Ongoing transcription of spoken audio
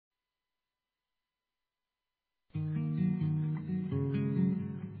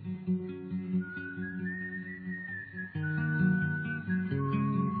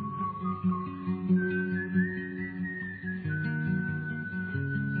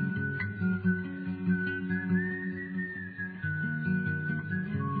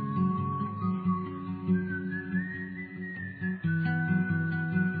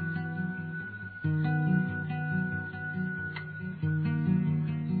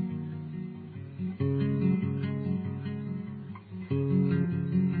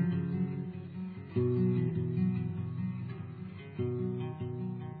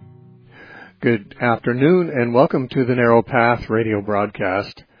Good afternoon and welcome to the Narrow Path radio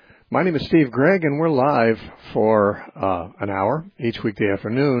broadcast. My name is Steve Gregg and we're live for an hour each weekday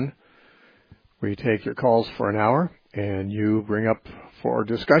afternoon. We take your calls for an hour and you bring up for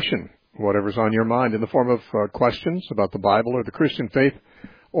discussion whatever's on your mind in the form of questions about the Bible or the Christian faith.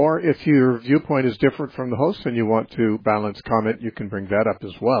 Or if your viewpoint is different from the host and you want to balance comment, you can bring that up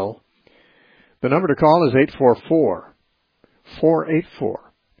as well. The number to call is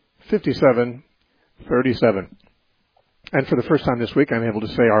 844-484-5737. And for the first time this week, I'm able to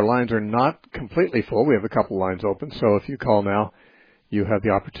say our lines are not completely full. We have a couple lines open. So if you call now, you have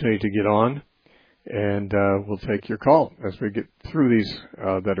the opportunity to get on, and we'll take your call as we get through these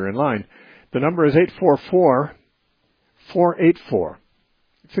that are in line. The number is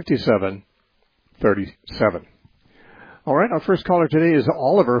 844-484-5737. All right, our first caller today is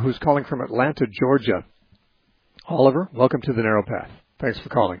Oliver, who's calling from Atlanta, Georgia. Oliver, welcome to the Narrow Path. Thanks for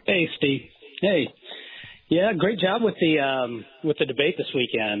calling. Hey, Steve. Hey. Yeah, great job with the debate this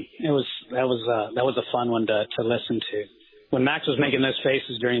weekend. That was a fun one to listen to. When Max was making those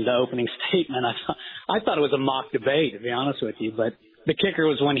faces during the opening statement, I thought it was a mock debate, to be honest with you. But the kicker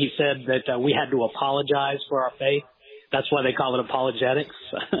was when he said that we had to apologize for our faith. That's why they call it apologetics.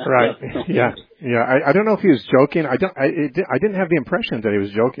 Right. Yeah. I don't know if he was joking. I didn't have the impression that he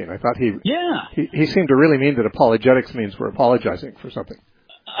was joking. I thought he seemed to really mean that apologetics means we're apologizing for something.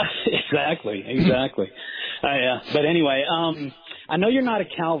 Exactly. But anyway, I know you're not a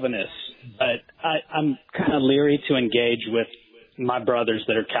Calvinist, but I'm kind of leery to engage with my brothers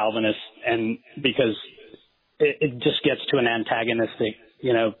that are Calvinists, and because it just gets to an antagonistic,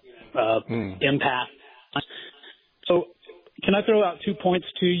 impact. So can I throw out 2 points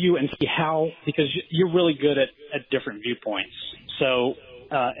to you and see how, because you're really good at different viewpoints. So,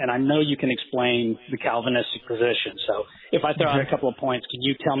 and I know you can explain the Calvinistic position. So if I throw out a couple of points, can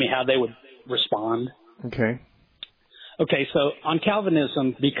you tell me how they would respond? Okay. Okay, so on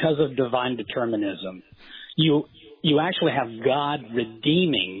Calvinism, because of divine determinism, you actually have God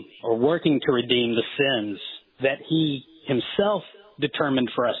redeeming or working to redeem the sins that he himself determined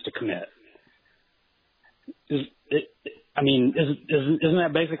for us to commit. Isn't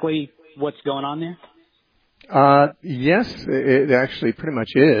that basically what's going on there? Yes, it actually pretty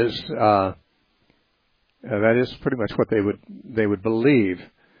much is. That is pretty much what they would believe.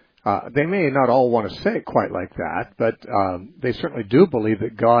 They may not all want to say it quite like that, but they certainly do believe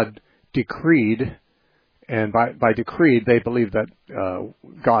that God decreed, and by decreed they believe that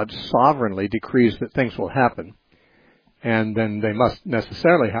God sovereignly decrees that things will happen, and then they must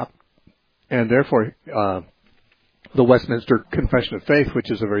necessarily happen, and therefore the Westminster Confession of Faith, which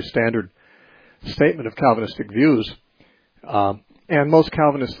is a very standard statement of Calvinistic views, and most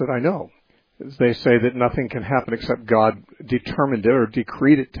Calvinists that I know, they say that nothing can happen except God determined it or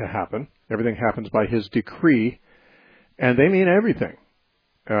decreed it to happen. Everything happens by his decree, and they mean everything.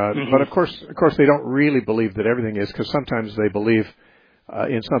 But of course they don't really believe that everything is, because sometimes they believe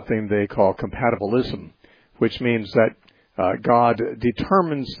in something they call compatibilism, which means that God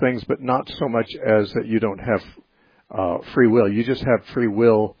determines things, but not so much as that you don't have free will. You just have free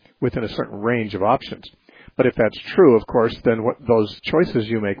will within a certain range of options. But if that's true, of course, then what those choices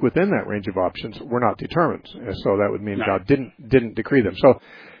you make within that range of options were not determined. So that would mean God didn't decree them. So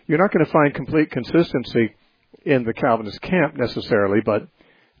you're not going to find complete consistency in the Calvinist camp necessarily, but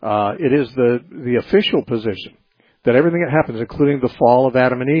it is the official position that everything that happens, including the fall of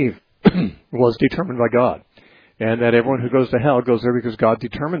Adam and Eve, was determined by God. And that everyone who goes to hell goes there because God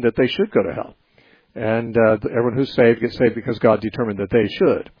determined that they should go to hell. And everyone who's saved gets saved because God determined that they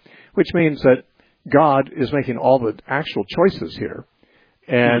should, which means that God is making all the actual choices here,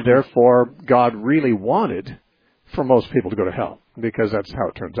 and therefore God really wanted for most people to go to hell, because that's how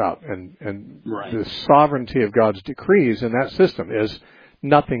it turns out. And the sovereignty of God's decrees in that system is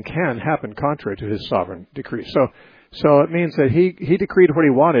nothing can happen contrary to his sovereign decree. So it means that he decreed what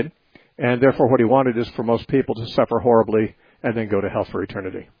he wanted, and therefore what he wanted is for most people to suffer horribly and then go to hell for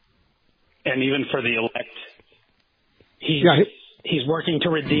eternity. And even for the elect, he's working to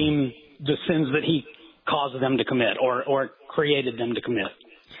redeem the sins that he caused them to commit or created them to commit.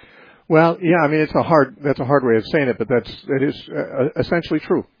 Well, yeah, that's a hard way of saying it, but it is essentially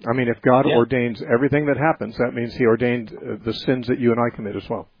true. I mean, if God ordains everything that happens, that means he ordained the sins that you and I commit as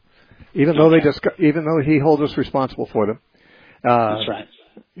well. Even though even though he holds us responsible for them. That's right.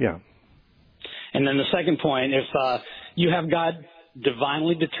 Yeah. And then the second point, if you have God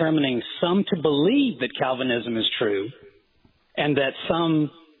divinely determining some to believe that Calvinism is true, and that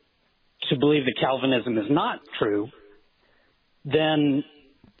some to believe that Calvinism is not true, then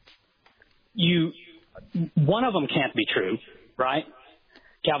one of them can't be true, right?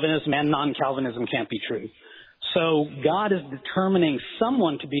 Calvinism and non-Calvinism can't be true. So God is determining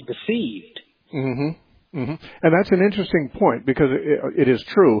someone to be deceived. Mm-hmm. Mm-hmm. And that's an interesting point, because it is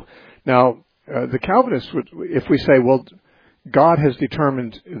true. Now, the Calvinists would, if we say, well, God has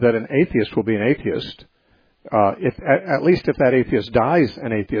determined that an atheist will be an atheist, at least if that atheist dies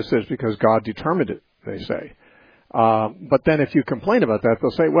an atheist, it's because God determined it, they say. But then if you complain about that,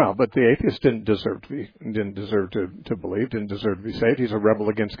 they'll say, well, but the atheist didn't deserve to believe, didn't deserve to be saved. He's a rebel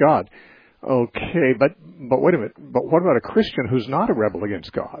against God. Okay, but wait a minute. But what about a Christian who's not a rebel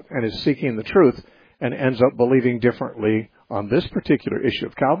against God and is seeking the truth and ends up believing differently on this particular issue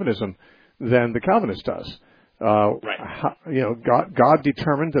of Calvinism than the Calvinist does? Right. God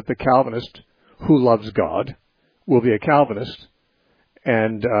determined that the Calvinist who loves God will be a Calvinist,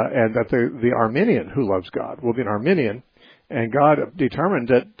 and that the Arminian who loves God will be an Arminian, and God determined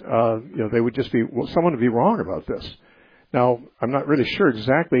that they would just be someone would be wrong about this. Now, I'm not really sure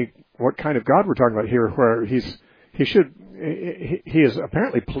exactly what kind of God we're talking about here, where he is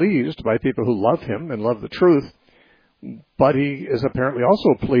apparently pleased by people who love him and love the truth, but he is apparently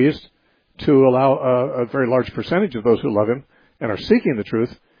also pleased to allow a very large percentage of those who love him and are seeking the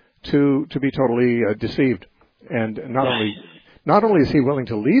truth to be totally deceived. And not only is he willing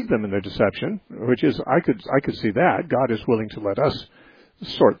to leave them in their deception, which is I could see that God is willing to let us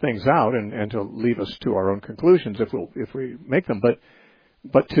sort things out and to leave us to our own conclusions if we make them,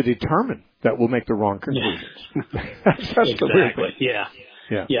 but to determine that we'll make the wrong conclusions. That's exactly. The weird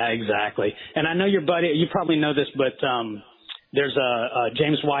thing. Yeah, exactly. And I know your buddy, you probably know this, but there's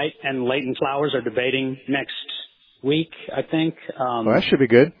James White and Leighton Flowers are debating next week, I think. Well, that should be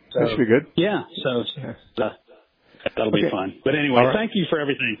good. That should be good. Yeah, so that'll be fun. But anyway, Thank you for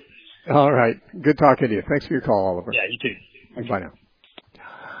everything. All right. Good talking to you. Thanks for your call, Oliver. Yeah, you too. Bye now.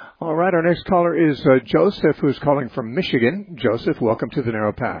 All right, our next caller is Joseph, who's calling from Michigan. Joseph, welcome to The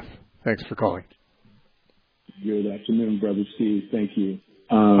Narrow Path. Thanks for calling. Good afternoon, Brother Steve. Thank you.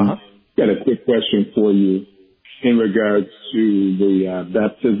 Got a quick question for you in regards to the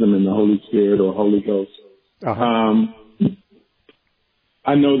baptism in the Holy Spirit or Holy Ghost.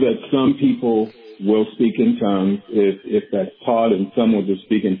 I know that some people will speak in tongues if that's taught, and some will just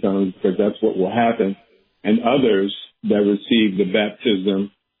speak in tongues because that's what will happen, and others that receive the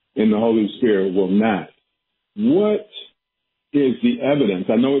baptism in the Holy Spirit will not. What is the evidence?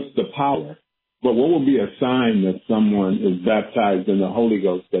 I know it's the power, but what will be a sign that someone is baptized in the Holy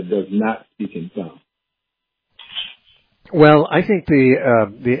Ghost that does not speak in tongues? Well, I think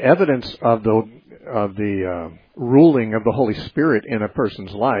the evidence of the ruling of the Holy Spirit in a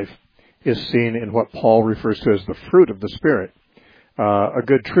person's life is seen in what Paul refers to as the fruit of the Spirit. A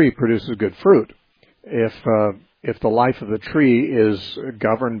good tree produces good fruit. If the life of the tree is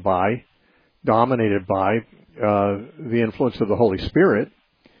governed by, dominated by the influence of the Holy Spirit,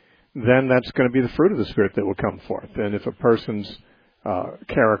 then that's going to be the fruit of the Spirit that will come forth. And if a person's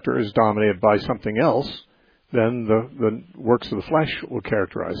character is dominated by something else, then the works of the flesh will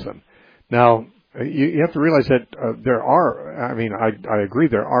characterize them. Now, you have to realize that I agree,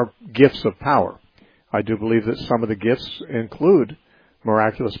 there are gifts of power. I do believe that some of the gifts include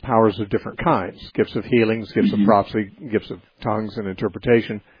miraculous powers of different kinds, gifts of healings, gifts of prophecy, gifts of tongues and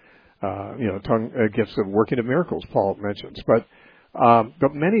interpretation, gifts of working of miracles, Paul mentions. But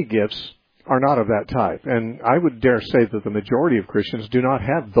many gifts are not of that type. And I would dare say that the majority of Christians do not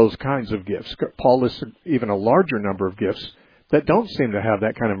have those kinds of gifts. Paul lists even a larger number of gifts that don't seem to have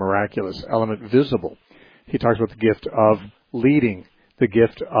that kind of miraculous element visible. He talks about the gift of leading, the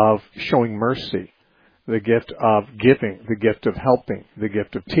gift of showing mercy, the gift of giving, the gift of helping, the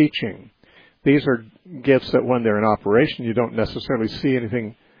gift of teaching. These are gifts that when they're in operation, you don't necessarily see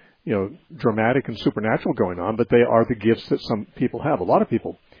anything, dramatic and supernatural going on, but they are the gifts that some people have. A lot of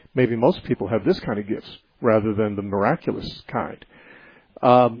people, maybe most people, have this kind of gifts rather than the miraculous kind.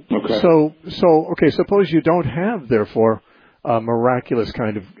 So suppose you don't have, therefore, a miraculous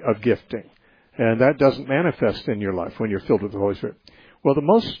kind of gifting, and that doesn't manifest in your life when you're filled with the Holy Spirit. Well, the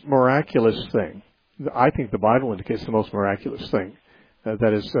most miraculous thing, I think the Bible indicates the most miraculous thing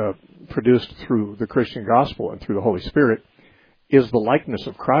that is produced through the Christian gospel and through the Holy Spirit is the likeness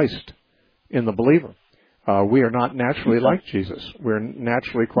of Christ in the believer. We are not naturally like Jesus. We're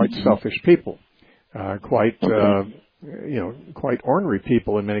naturally quite selfish people, quite ornery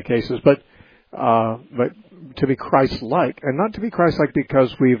people in many cases, but to be Christ-like, and not to be Christ-like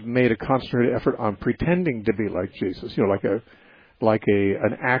because we've made a concentrated effort on pretending to be like Jesus. Like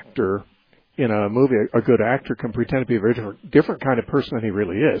an actor in a movie, a good actor can pretend to be a very different kind of person than he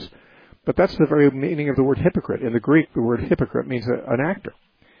really is. But that's the very meaning of the word hypocrite. In the Greek, the word hypocrite means an actor.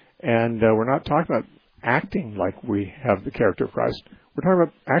 And we're not talking about acting like we have the character of Christ. We're talking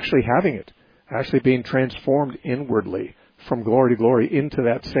about actually having it, actually being transformed inwardly from glory to glory into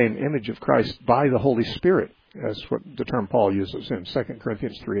that same image of Christ by the Holy Spirit. That's what the term Paul uses in 2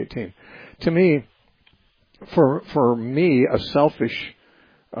 Corinthians 3:18. To me, for me, a selfish,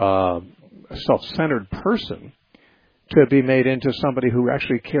 self-centered person, to be made into somebody who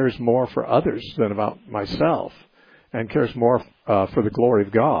actually cares more for others than about myself, and cares more for the glory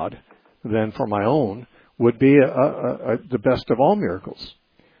of God than for my own, would be the best of all miracles.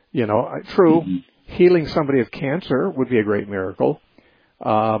 You know, true, healing somebody of cancer would be a great miracle,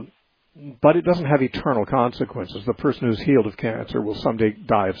 but it doesn't have eternal consequences. The person who's healed of cancer will someday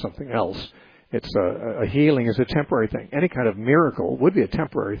die of something else. It's a healing is a temporary thing. Any kind of miracle would be a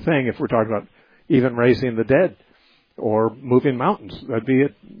temporary thing if we're talking about even raising the dead or moving mountains. That'd be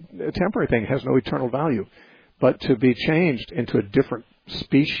a temporary thing. It has no eternal value. But to be changed into a different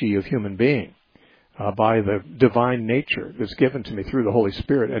species of human being by the divine nature that's given to me through the Holy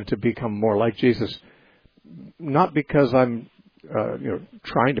Spirit, and to become more like Jesus, not because I'm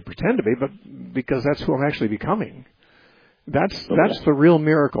trying to pretend to be, but because that's who I'm actually becoming. That's the real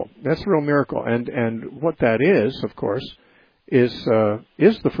miracle. That's the real miracle. And what that is, of course, is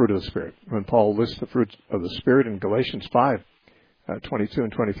the fruit of the Spirit. When Paul lists the fruits of the Spirit in Galatians 5, 22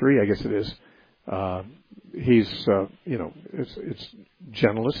 and 23, I guess it is, it's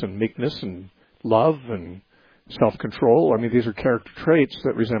gentleness and meekness and love and self-control. I mean, these are character traits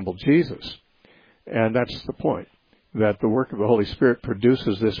that resemble Jesus. And that's the point, that the work of the Holy Spirit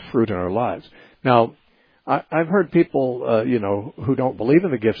produces this fruit in our lives. Now, I've heard people, who don't believe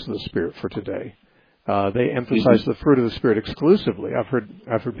in the gifts of the Spirit for today. They emphasize the fruit of the Spirit exclusively. I've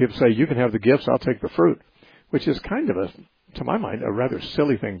heard people say, "You can have the gifts, I'll take the fruit," which is kind of to my mind, a rather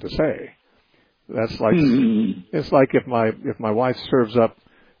silly thing to say. That's like it's like if my wife serves up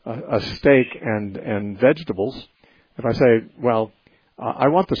a steak and vegetables, if I say, "Well, I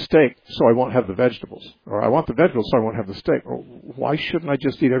want the steak, so I won't have the vegetables," or "I want the vegetables, so I won't have the steak," well, why shouldn't I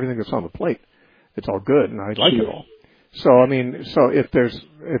just eat everything that's on the plate? It's all good, and I like it all. So, I mean,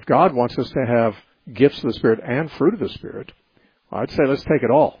 if God wants us to have gifts of the Spirit and fruit of the Spirit, I'd say let's take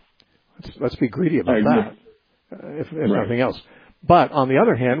it all. Let's be greedy about that, if nothing else. But on the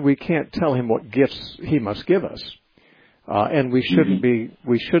other hand, we can't tell him what gifts he must give us, and we shouldn't be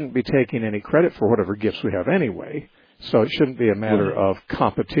taking any credit for whatever gifts we have anyway. So it shouldn't be a matter of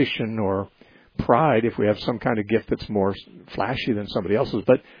competition or pride if we have some kind of gift that's more flashy than somebody else's.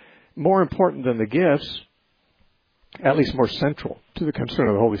 But more important than the gifts, at least more central to the concern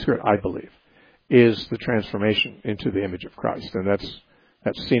of the Holy Spirit, I believe, is the transformation into the image of Christ. And that's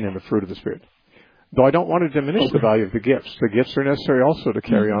seen in the fruit of the Spirit. Though I don't want to diminish the value of the gifts. The gifts are necessary also to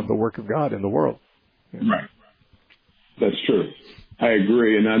carry on the work of God in the world. Yeah. Right. That's true. I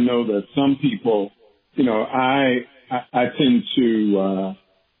agree. And I know that some people, I tend to,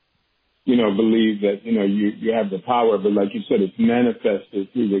 believe that, you have the power, but like you said, it's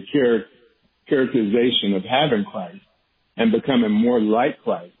manifested through the characterization of having Christ and becoming more like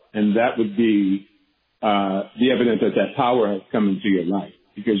Christ. And that would be the evidence that power has come into your life,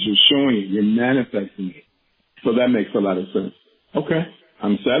 because you're showing it, you're manifesting it. So that makes a lot of sense. Okay.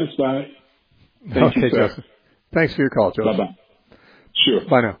 I'm satisfied. Thank you, sir. Joseph. Thanks for your call, Joseph. Bye-bye. Sure.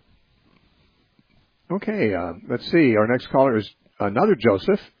 Bye now. Okay, let's see. Our next caller is another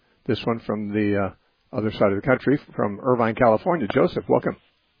Joseph, this one from the other side of the country, from Irvine, California. Joseph, welcome.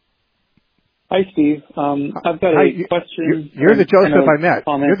 Hi, Steve. I've got a question. You're the Joseph I met.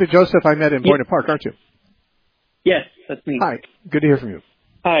 You're the Joseph I met in Boynton Park, aren't you? Yes, that's me. Hi. Good to hear from you.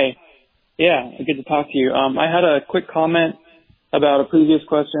 Hi. Yeah, good to talk to you. I had a quick comment about a previous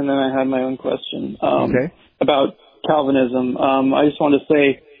question, and then I had my own question about Calvinism. I just want to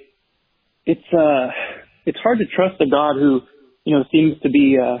say it's hard to trust a God who, seems to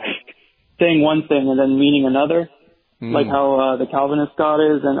be saying one thing and then meaning another, like how the Calvinist God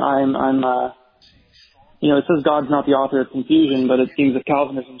is. And I'm it says God's not the author of confusion, but it seems if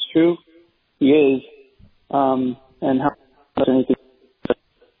Calvinism is true, he is. And how anything.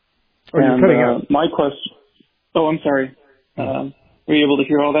 You're cutting out. My question. Oh, I'm sorry. Were you able to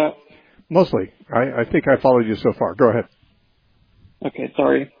hear all that? Mostly. I think I followed you so far. Go ahead. Okay,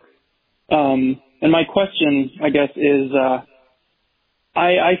 sorry. And my question, I guess, is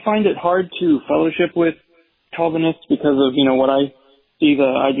I find it hard to fellowship with Calvinists because of, what I see the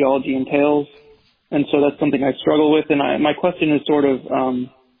ideology entails. And so that's something I struggle with. And my question is sort of,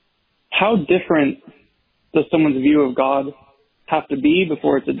 how different does someone's view of God have to be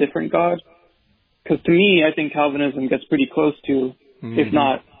before it's a different God? Because to me, I think Calvinism gets pretty close to, if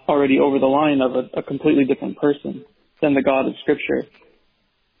not already over the line of a completely different person than the God of Scripture.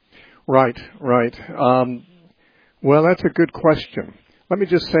 Right. Well, that's a good question. Let me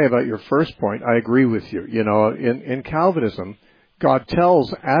just say about your first point, I agree with you. You know, in Calvinism, God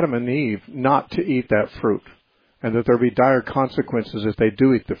tells Adam and Eve not to eat that fruit, and that there will be dire consequences if they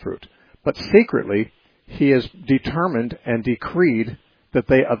do eat the fruit. But secretly, he has determined and decreed that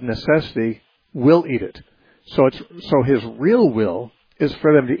they of necessity will eat it. So his real will is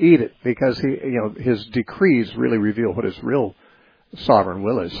for them to eat it, because his decrees really reveal what his real sovereign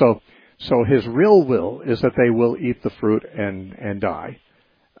will is. So his real will is that they will eat the fruit and die.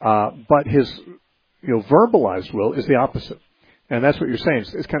 But his verbalized will is the opposite. And that's what you're saying.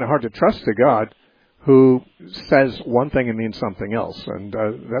 It's kind of hard to trust a God who says one thing and means something else. And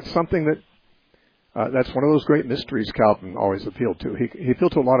that's something that's one of those great mysteries Calvin always appealed to. He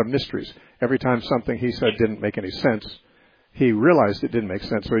appealed to a lot of mysteries. Every time something he said didn't make any sense, he realized it didn't make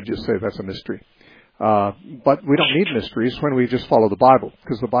sense, so he'd just say that's a mystery. But we don't need mysteries when we just follow the Bible,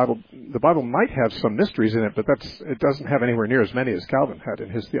 because the Bible might have some mysteries in it, but it doesn't have anywhere near as many as Calvin had in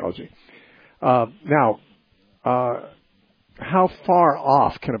his theology. Now, how far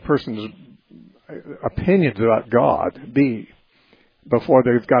off can a person's opinions about God be before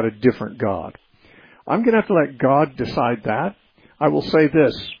they've got a different God? I'm going to have to let God decide that. I will say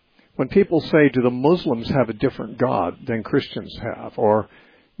this. When people say, do the Muslims have a different God than Christians have? Or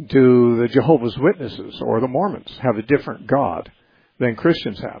do the Jehovah's Witnesses or the Mormons have a different God than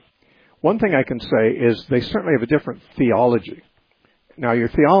Christians have? One thing I can say is they certainly have a different theology. Now, your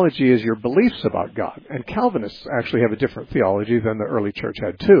theology is your beliefs about God. And Calvinists actually have a different theology than the early church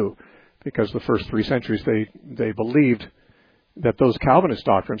had too, because the first 3 centuries they believed that those Calvinist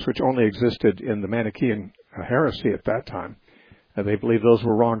doctrines, which only existed in the Manichaean heresy at that time, they believed those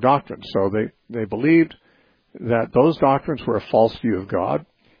were wrong doctrines. So they believed that those doctrines were a false view of God,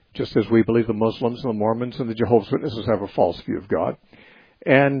 just as we believe the Muslims and the Mormons and the Jehovah's Witnesses have a false view of God.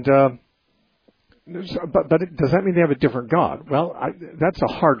 And but does that mean they have a different God? Well, that's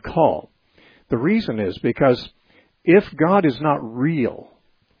a hard call. The reason is because if God is not real,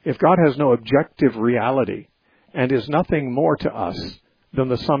 if God has no objective reality and is nothing more to us than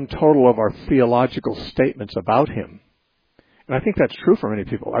the sum total of our theological statements about him, and I think that's true for many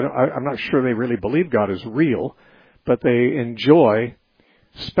people. I'm not sure they really believe God is real, but they enjoy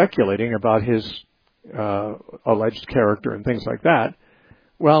speculating about his alleged character and things like that.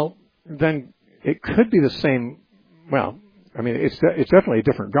 Well, then it could be the same. Well, I mean, it's definitely a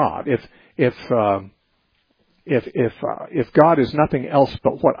different God. If God is nothing else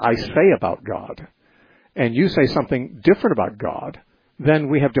but what I say about God, and you say something different about God, then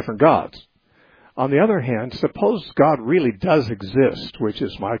we have different gods. On the other hand, suppose God really does exist, which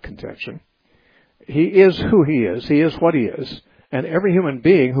is my contention. He is who he is what he is, and every human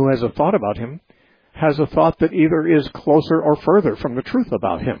being who has a thought about him has a thought that either is closer or further from the truth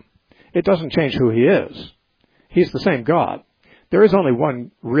about him. It doesn't change who he is. He's the same God. There is only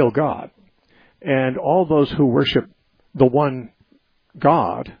one real God. And all those who worship the one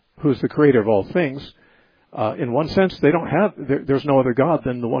God, who's the creator of all things, in one sense, there's no other God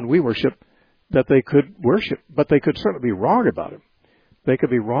than the one we worship that they could worship. But they could certainly be wrong about him. They could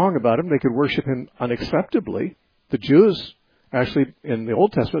be wrong about him. They could worship him unacceptably. The Jews, actually, in the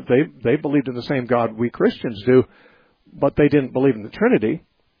Old Testament, they believed in the same God we Christians do, but they didn't believe in the Trinity.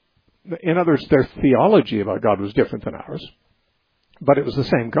 In other words, their theology about God was different than ours, but it was the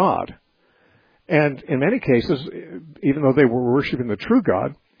same God. And in many cases, even though they were worshiping the true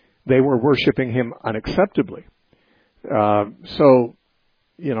God, they were worshiping him unacceptably. So,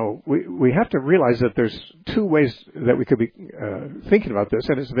 we have to realize that there's 2 ways that we could be thinking about this,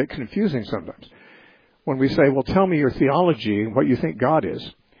 and it's a bit confusing sometimes. When we say, well, tell me your theology and what you think God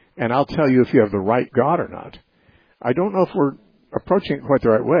is, and I'll tell you if you have the right God or not, I don't know if we're approaching it quite the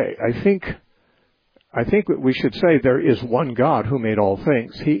right way. I think that we should say there is one God who made all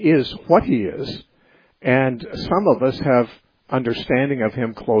things. He is what he is, and some of us have understanding of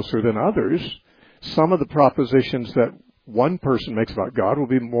him closer than others. Some of the propositions that one person makes about God will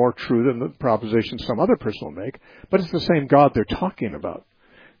be more true than the propositions some other person will make, but it's the same God they're talking about.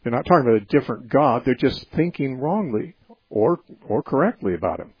 They're not talking about a different God. They're just thinking wrongly or correctly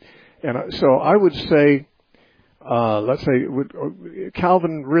about him. And so I would say, let's say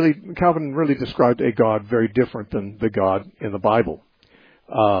Calvin really described a God very different than the God in the Bible.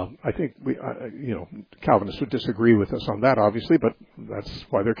 I think Calvinists would disagree with us on that, obviously, but that's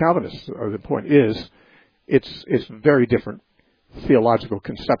why they're Calvinists. The point is, it's very different theological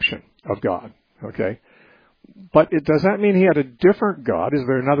conception of God. Okay, but does that mean he had a different God? Is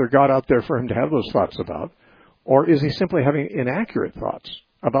there another God out there for him to have those thoughts about, or is he simply having inaccurate thoughts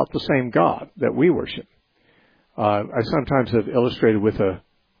about the same God that we worship? I sometimes have illustrated with the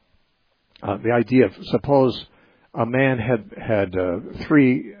idea of, suppose a man had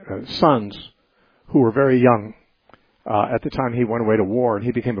three sons who were very young at the time he went away to war, and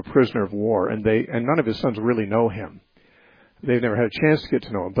he became a prisoner of war. And none of his sons really know him. They've never had a chance to get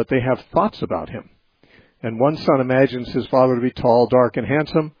to know him, but they have thoughts about him. And one son imagines his father to be tall, dark, and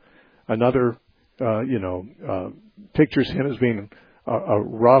handsome. Another, pictures him as being a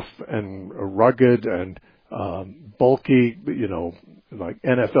rough and rugged and bulky, like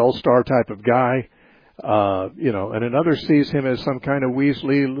NFL star type of guy. And another sees him as some kind of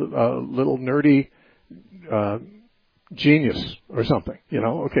Weasley, little nerdy genius or something.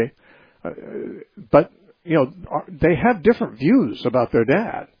 Okay, but they have different views about their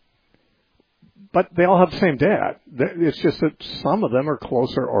dad. But they all have the same dad. It's just that some of them are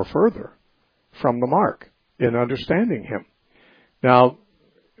closer or further from the mark in understanding him. Now,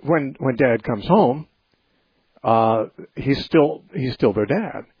 when Dad comes home, he's still their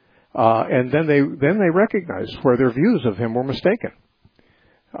dad, and then they recognize where their views of him were mistaken.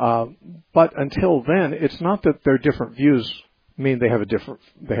 But until then, it's not that their different views mean they have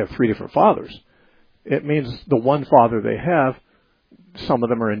three different fathers. It means the one father they have, some of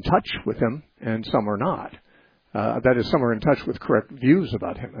them are in touch with him and some are not. That is, some are in touch with correct views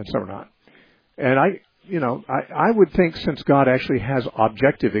about him and some are not. And I would think, since God actually has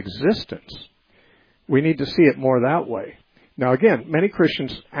objective existence, we need to see it more that way. Now again, many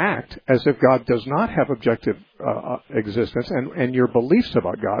Christians act as if God does not have objective existence, and your beliefs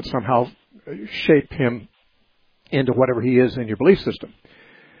about God somehow shape him into whatever he is in your belief system.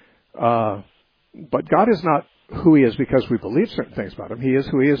 But God is not who he is because we believe certain things about him. He is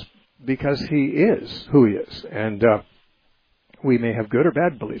who he is because he is who he is. And we may have good or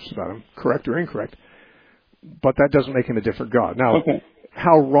bad beliefs about him, correct or incorrect, but that doesn't make him a different God. Now, okay.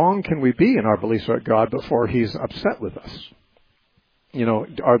 How wrong can we be in our beliefs about God before he's upset with us?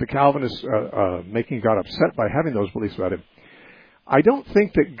 Are the Calvinists making God upset by having those beliefs about him? I don't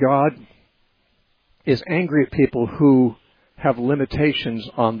think that God is angry at people who have limitations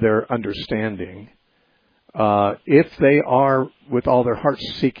on their understanding. If they are with all their hearts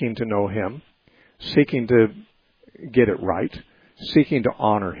seeking to know him, seeking to get it right, seeking to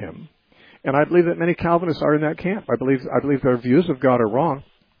honor him. And I believe that many Calvinists are in that camp. I believe their views of God are wrong,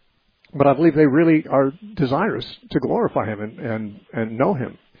 but I believe they really are desirous to glorify him and know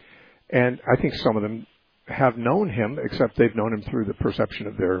him. And I think some of them have known him, except they've known him through the perception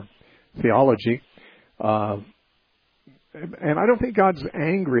of their theology. And I don't think God's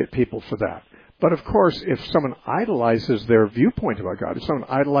angry at people for that. But of course, if someone idolizes their viewpoint about God, if someone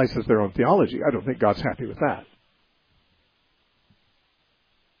idolizes their own theology, I don't think God's happy with that.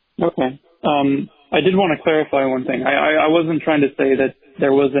 Okay. I did want to clarify one thing. I wasn't trying to say that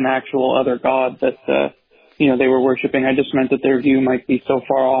there was an actual other God that, they were worshiping. I just meant that their view might be so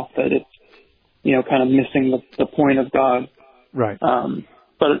far off that it's, kind of missing the point of God. Right.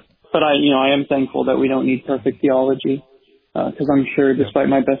 But I am thankful that we don't need perfect theology, because I'm sure, despite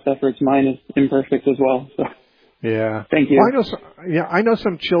my best efforts, mine is imperfect as well. So. Yeah. Thank you. Well, I know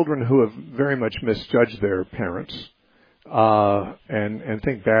some children who have very much misjudged their parents, and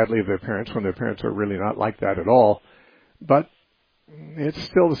think badly of their parents when their parents are really not like that at all. But it's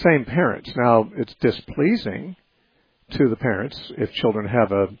still the same parents. Now, it's displeasing to the parents if children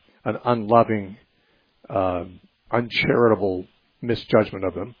have an unloving, uncharitable misjudgment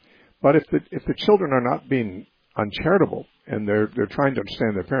of them. But if the children are not being uncharitable and they're trying to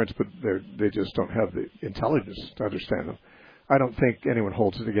understand their parents, but they just don't have the intelligence to understand them, I don't think anyone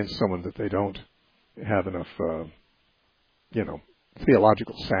holds it against someone that they don't have enough,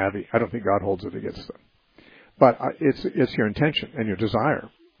 theological savvy. I don't think God holds it against them. But it's your intention and your desire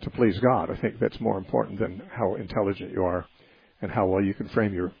to please God. I think that's more important than how intelligent you are and how well you can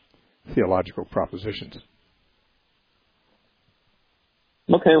frame your theological propositions.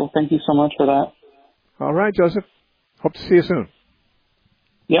 Okay, well, thank you so much for that. All right, Joseph. Hope to see you soon.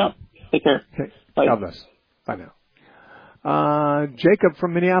 Yeah, take care. Okay. Bye. God bless. Bye now. Jacob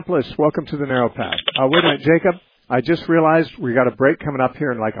from Minneapolis, welcome to the Narrow Path. Wait a minute, Jacob. I just realized we got a break coming up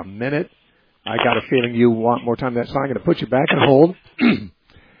here in like a minute. I got a feeling you want more time than that, so I'm going to put you back in hold.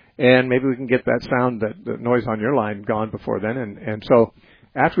 And maybe we can get that sound, the noise on your line gone before then. And so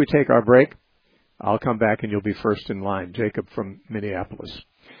after we take our break, I'll come back and you'll be first in line. Jacob from Minneapolis.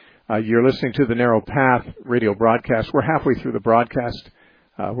 You're listening to the Narrow Path radio broadcast. We're halfway through the broadcast.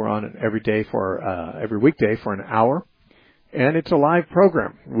 We're on it every weekday for an hour. And it's a live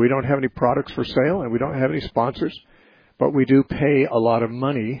program. We don't have any products for sale and we don't have any sponsors, but we do pay a lot of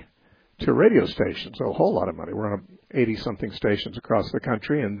money to radio stations, a whole lot of money. We're on 80-something stations across the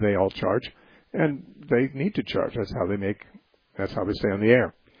country, and they all charge, and they need to charge. That's how they stay on the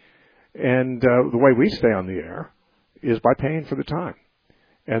air. And the way we stay on the air is by paying for the time.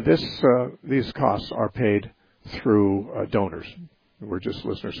 And these costs are paid through donors. We're just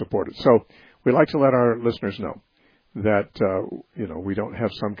listener supported. So we like to let our listeners know that, we don't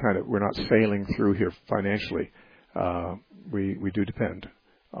have we're not sailing through here financially. We do depend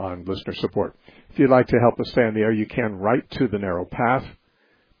on listener support. If you'd like to help us stay on the air, you can write to The Narrow Path,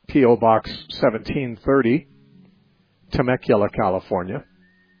 P.O. Box 1730, Temecula, California,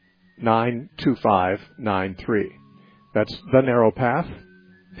 92593. That's The Narrow Path,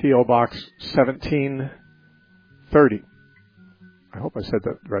 P.O. Box 1730. I hope I said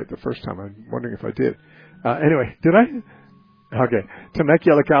that right the first time. I'm wondering if I did. Anyway, did I? Okay.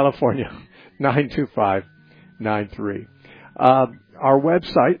 Temecula, California, 92593. Our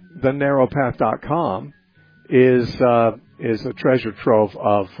website, thenarrowpath.com, is a treasure trove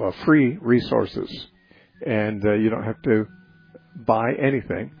of free resources. And you don't have to buy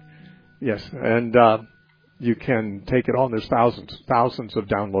anything. Yes, and you can take it all. And there's thousands of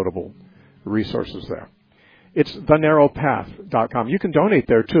downloadable resources there. It's thenarrowpath.com. You can donate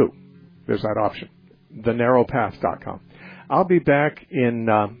there too. There's that option. Thenarrowpath.com. I'll be back in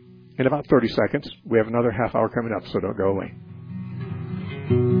about 30 seconds. We have another half hour coming up, so don't go away.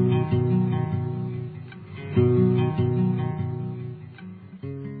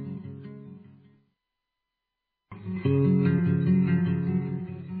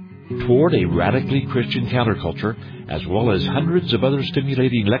 Toward a radically Christian counterculture, as well as hundreds of other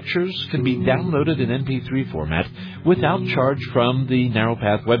stimulating lectures, can be downloaded in MP3 format without charge from the Narrow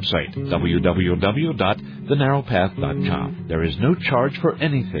Path website, www.thenarrowpath.com. There is no charge for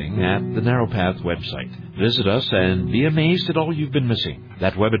anything at the Narrow Path website. Visit us and be amazed at all you've been missing.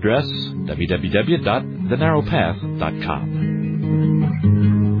 That web address, www.thenarrowpath.com.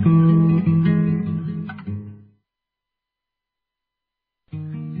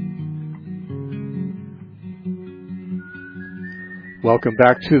 Welcome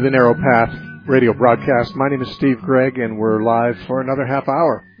back to the Narrow Path radio broadcast. My name is Steve Gregg, and we're live for another half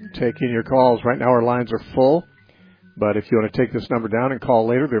hour, taking your calls. Right now our lines are full, but if you want to take this number down and call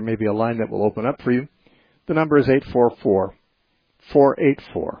later, there may be a line that will open up for you. The number is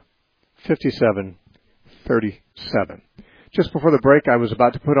 844-484-5737. Just before the break, I was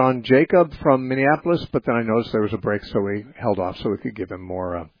about to put on Jacob from Minneapolis, but then I noticed there was a break, so we held off so we could give him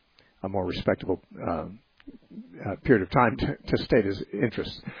a more respectable period of time to state his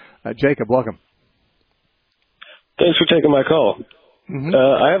interests. Jacob, welcome. Thanks for taking my call. Mm-hmm.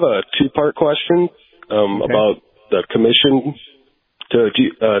 I have a two-part question about the commission to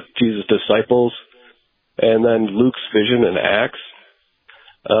Jesus' disciples and then Luke's vision in Acts.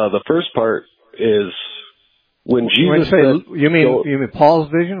 The first part is when Jesus you mean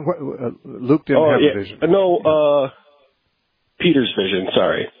Paul's vision? Luke didn't have a vision. No, Peter's vision,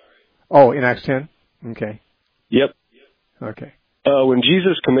 sorry. Oh, in Acts 10? Okay. Yep. Okay. When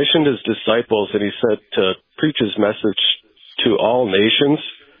Jesus commissioned his disciples and he said to preach his message to all nations,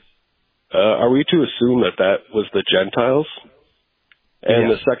 are we to assume that was the Gentiles?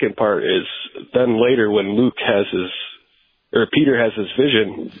 And the second part is then later when Peter has his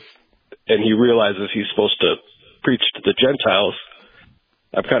vision and he realizes he's supposed to preach to the Gentiles,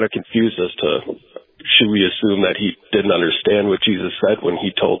 I'm kind of confused as to should we assume that he didn't understand what Jesus said when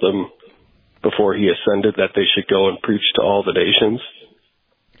he told them before he ascended that they should go and preach to all the nations?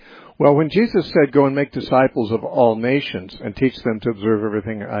 Well, when Jesus said, go and make disciples of all nations and teach them to observe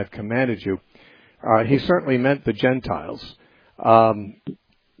everything I've commanded you, he certainly meant the Gentiles.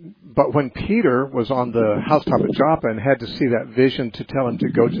 But when Peter was on the housetop at Joppa and had to see that vision to tell him to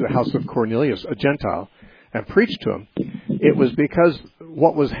go to the house of Cornelius, a Gentile, and preach to him, it was because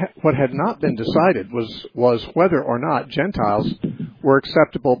what had not been decided was whether or not Gentiles were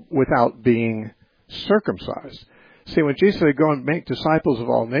acceptable without being circumcised. See, when Jesus said, go and make disciples of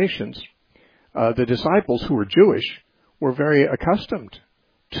all nations, the disciples who were Jewish were very accustomed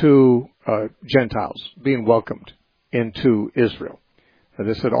to Gentiles being welcomed into Israel.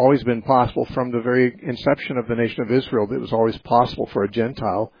 This had always been possible from the very inception of the nation of Israel. It was always possible for a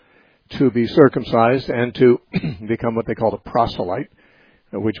Gentile to be circumcised and to become what they called a proselyte,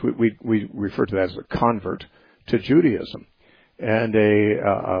 which we refer to that as a convert to Judaism. And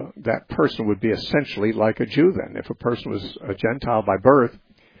that person would be essentially like a Jew then. If a person was a Gentile by birth,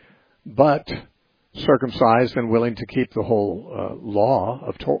 but circumcised and willing to keep the whole law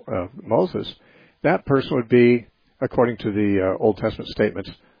of Moses, that person would be, according to the Old Testament statements,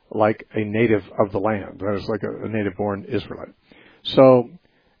 like a native of the land. That is, like a native-born Israelite. So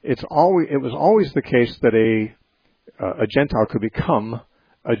it was always the case that a Gentile could become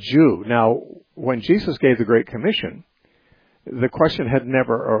a Jew. Now, when Jesus gave the Great Commission, the question had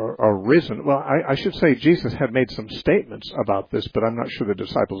never arisen. Well, I should say Jesus had made some statements about this, but I'm not sure the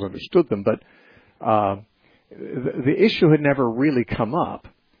disciples understood them. But the issue had never really come up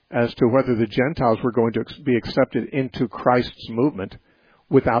as to whether the Gentiles were going to be accepted into Christ's movement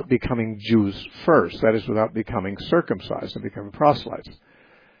without becoming Jews first, that is, without becoming circumcised and becoming proselytes.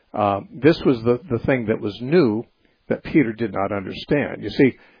 This was the thing that was new that Peter did not understand. You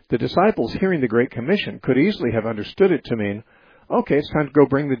see, the disciples, hearing the Great Commission, could easily have understood it to mean, okay, it's time to go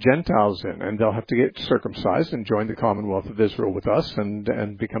bring the Gentiles in, and they'll have to get circumcised and join the Commonwealth of Israel with us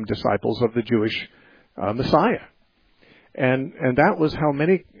and become disciples of the Jewish Messiah. And that was how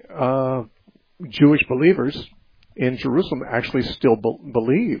many Jewish believers in Jerusalem actually still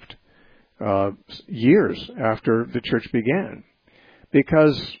believed years after the church began,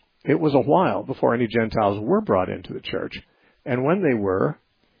 because it was a while before any Gentiles were brought into the church. And when they were,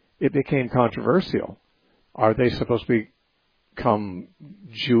 it became controversial. Are they supposed to become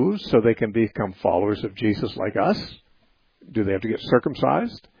Jews so they can become followers of Jesus like us? Do they have to get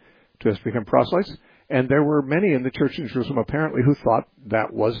circumcised to become proselytes? And there were many in the church in Jerusalem apparently who thought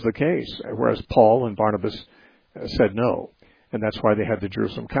that was the case, whereas Paul and Barnabas said no. And that's why they had the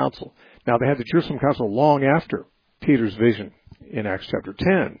Jerusalem Council. Now, they had the Jerusalem Council long after Peter's vision in Acts chapter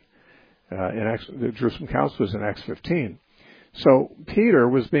 10. The Jerusalem Council was in Acts 15. So Peter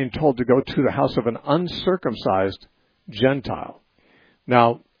was being told to go to the house of an uncircumcised Gentile.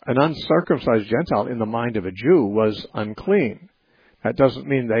 Now, an uncircumcised Gentile in the mind of a Jew was unclean. That doesn't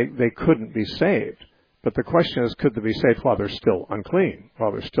mean they couldn't be saved. But the question is, could they be saved while they're still unclean,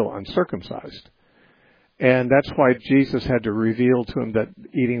 while they're still uncircumcised? And that's why Jesus had to reveal to him that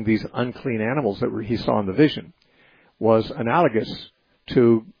eating these unclean animals that he saw in the vision was analogous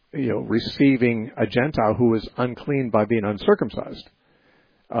to receiving a Gentile who was unclean by being uncircumcised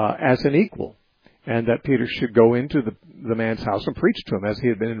as an equal, and that Peter should go into the man's house and preach to him as he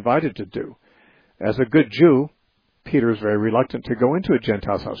had been invited to do. As a good Jew, Peter is very reluctant to go into a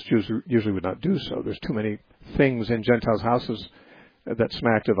Gentile's house. Jews usually would not do so. There's too many things in Gentiles' houses that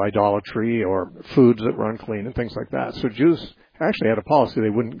smacked of idolatry or foods that were unclean and things like that. So Jews actually had a policy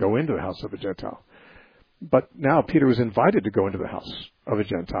they wouldn't go into the house of a Gentile. But now Peter was invited to go into the house of a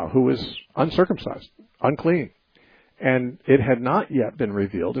Gentile who was uncircumcised, unclean. And it had not yet been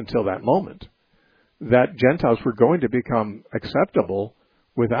revealed until that moment that Gentiles were going to become acceptable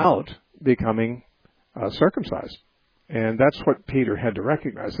without becoming circumcised. And that's what Peter had to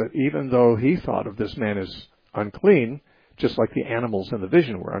recognize, that even though he thought of this man as unclean, just like the animals in the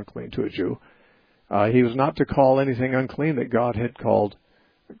vision were unclean to a Jew, he was not to call anything unclean that God had called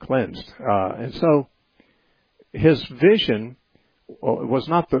cleansed. And so his vision was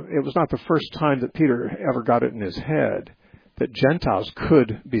not the first time that Peter ever got it in his head that Gentiles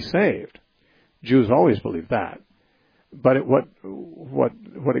could be saved. Jews always believed that. But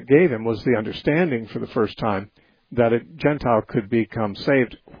what it gave him was the understanding for the first time that a Gentile could become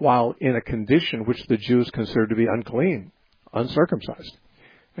saved while in a condition which the Jews considered to be unclean, uncircumcised.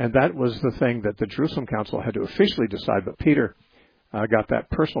 And that was the thing that the Jerusalem Council had to officially decide, but Peter got that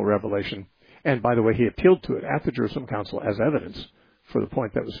personal revelation. And by the way, he appealed to it at the Jerusalem Council as evidence for the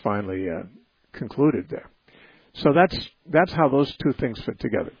point that was finally concluded there. So that's how those two things fit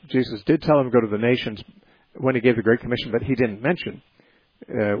together. Jesus did tell him to go to the nations when he gave the Great Commission, but he didn't mention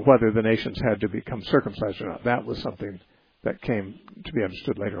whether the nations had to become circumcised or not. That was something that came to be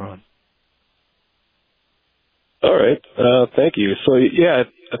understood later on. All right. Thank you. So, yeah,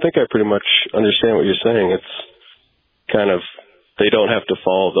 I think I pretty much understand what you're saying. It's kind of, they don't have to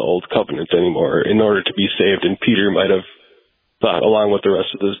follow the old covenant anymore in order to be saved. And Peter might have thought, along with the rest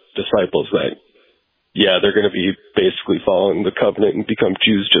of the disciples, that, yeah, they're going to be basically following the covenant and become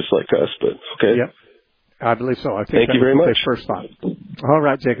Jews just like us. But, okay. Yep. I believe so. I think Thank you very much. First thought. All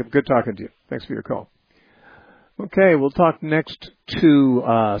right, Jacob. Good talking to you. Thanks for your call. Okay, we'll talk next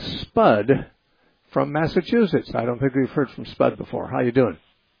to Spud from Massachusetts. I don't think we've heard from Spud before. How you doing?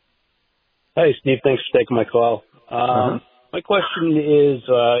 Hey, Steve. Thanks for taking my call. My question is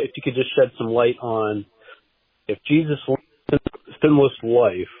if you could just shed some light on if Jesus lived a sinless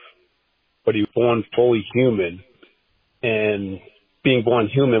life, but he was born fully human, and being born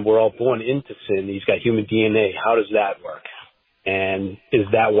human, we're all born into sin. He's got human DNA. How does that work? And is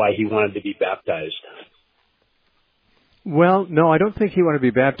that why he wanted to be baptized? Well, no, I don't think he wanted to be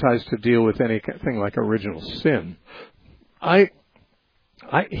baptized to deal with anything like original sin.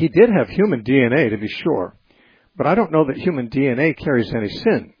 He did have human DNA, to be sure, but I don't know that human DNA carries any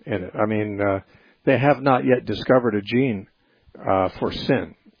sin in it. I mean, they have not yet discovered a gene for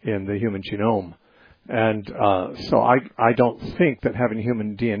sin in the human genome. And so I don't think that having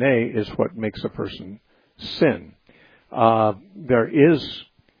human DNA is what makes a person sin. there is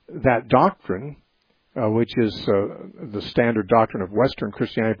that doctrine, which is the standard doctrine of Western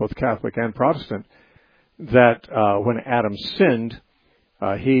Christianity, both Catholic and Protestant, that when Adam sinned,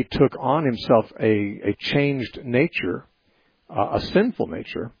 he took on himself a changed nature, a sinful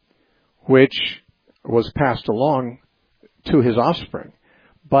nature, which was passed along to his offspring.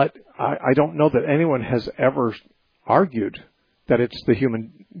 But I don't know that anyone has ever argued that it's the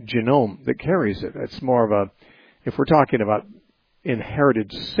human genome that carries it. It's more of a, if we're talking about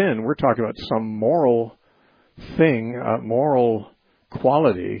inherited sin, we're talking about some moral thing, moral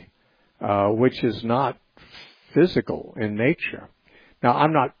quality, which is not physical in nature. Now,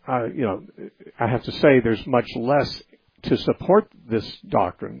 I'm not, I have to say there's much less to support this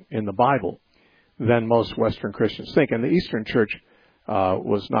doctrine in the Bible than most Western Christians think. And the Eastern Church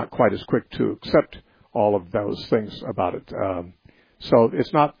was not quite as quick to accept all of those things about it. So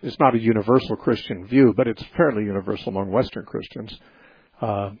it's not a universal Christian view, but it's fairly universal among Western Christians,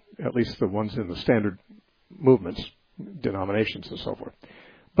 at least the ones in the standard movements, denominations, and so forth.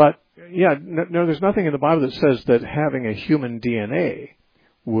 But yeah, no, there's nothing in the Bible that says that having a human DNA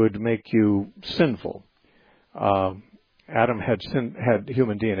would make you sinful. Adam had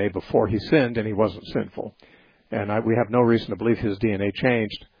human DNA before he sinned, and he wasn't sinful. And we have no reason to believe his DNA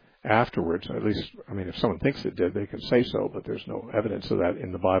changed afterwards. At least, I mean, if someone thinks it did, they can say so, but there's no evidence of that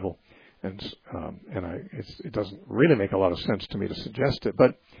in the Bible. And it doesn't really make a lot of sense to me to suggest it.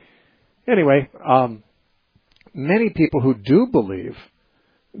 But anyway, many people who do believe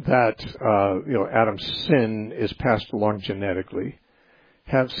that Adam's sin is passed along genetically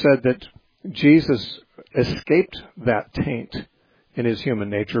have said that Jesus escaped that taint in his human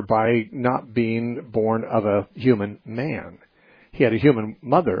nature by not being born of a human man. He had a human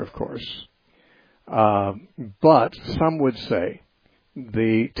mother, of course. But some would say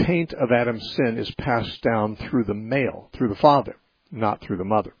the taint of Adam's sin is passed down through the male, through the father, not through the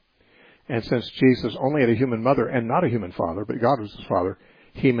mother. And since Jesus only had a human mother and not a human father, but God was his father,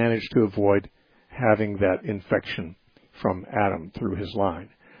 he managed to avoid having that infection from Adam through his line.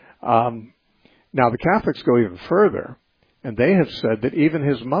 Now, the Catholics go even further, and they have said that even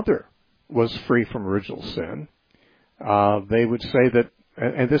his mother was free from original sin. They would say that,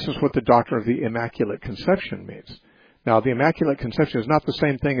 and this is what the doctrine of the Immaculate Conception means. Now, the Immaculate Conception is not the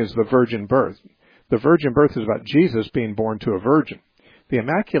same thing as the virgin birth. The virgin birth is about Jesus being born to a virgin. The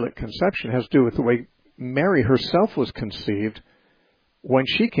Immaculate Conception has to do with the way Mary herself was conceived when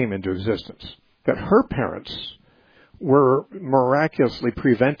she came into existence, that her parents were miraculously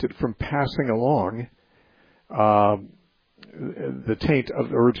prevented from passing along the taint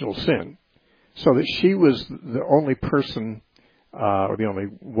of original sin, so that she was the only person or the only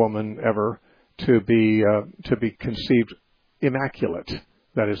woman ever to be conceived immaculate,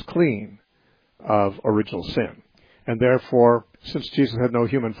 that is, clean of original sin. And therefore, since Jesus had no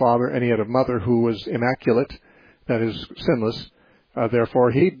human father and he had a mother who was immaculate, that is, sinless,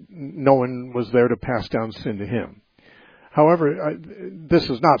 therefore no one was there to pass down sin to him. However, this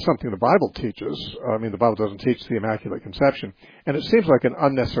is not something the Bible teaches. I mean, the Bible doesn't teach the Immaculate Conception. And it seems like an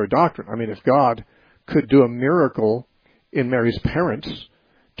unnecessary doctrine. I mean, if God could do a miracle in Mary's parents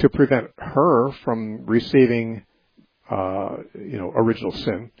to prevent her from receiving, original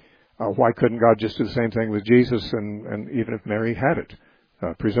sin, why couldn't God just do the same thing with Jesus and even if Mary had it?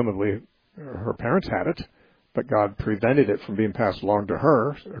 Presumably, her parents had it, but God prevented it from being passed along to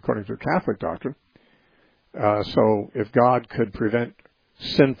her, according to Catholic doctrine. So if God could prevent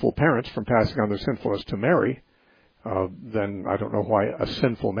sinful parents from passing on their sinfulness to Mary, then I don't know why a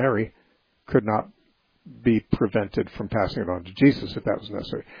sinful Mary could not be prevented from passing it on to Jesus if that was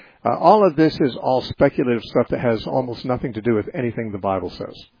necessary. All of this is all speculative stuff that has almost nothing to do with anything the Bible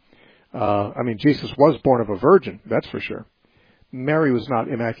says. Jesus was born of a virgin, that's for sure. Mary was not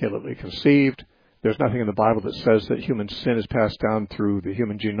immaculately conceived. There's nothing in the Bible that says that human sin is passed down through the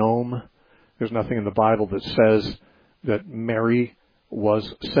human genome. There's nothing in the Bible that says that Mary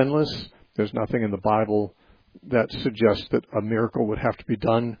was sinless. There's nothing in the Bible that suggests that a miracle would have to be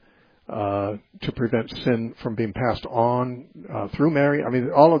done to prevent sin from being passed on through Mary. I mean,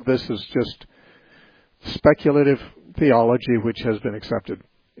 all of this is just speculative theology which has been accepted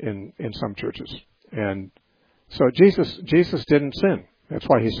in some churches. And so Jesus didn't sin. That's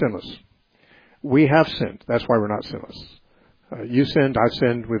why he's sinless. We have sinned. That's why we're not sinless. You sinned, I've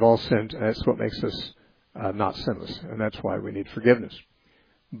sinned, we've all sinned, and that's what makes us not sinless, and that's why we need forgiveness.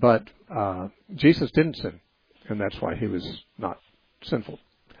 But Jesus didn't sin, and that's why he was not sinful.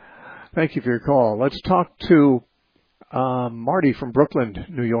 Thank you for your call. Let's talk to Marty from Brooklyn,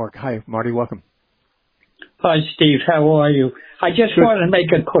 New York. Hi, Marty, welcome. Hi, Steve. How are you? I just wanted to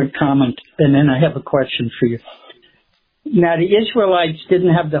make a quick comment, and then I have a question for you. Now, the Israelites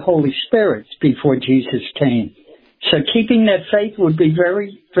didn't have the Holy Spirit before Jesus came. So keeping that faith would be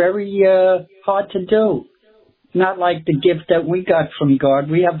very, very hard to do. Not like the gift that we got from God.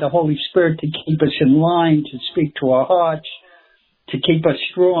 We have the Holy Spirit to keep us in line, to speak to our hearts, to keep us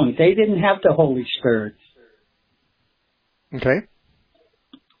strong. They didn't have the Holy Spirit. Okay.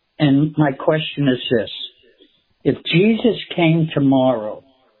 And my question is this. If Jesus came tomorrow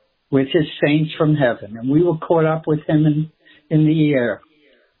with his saints from heaven and we were caught up with him in the air,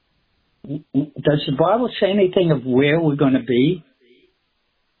 does the Bible say anything of where we're going to be?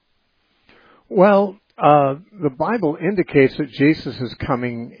 Well, the Bible indicates that Jesus is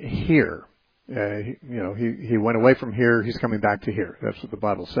coming here. He went away from here. He's coming back to here. That's what the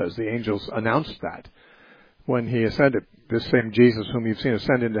Bible says. The angels announced that when he ascended. This same Jesus whom you've seen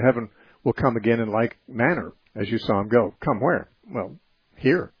ascend into heaven will come again in like manner as you saw him go. Come where? Well,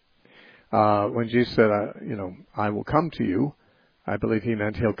 here. When Jesus said, I will come to you, I believe he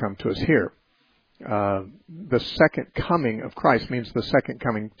meant he'll come to us here. The second coming of Christ means the second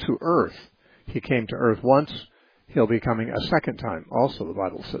coming to earth. He came to earth once. He'll be coming a second time. Also, the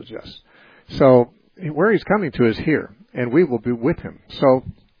Bible suggests. So, where he's coming to is here, and we will be with him. So,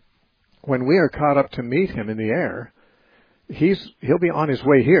 when we are caught up to meet him in the air, he'll be on his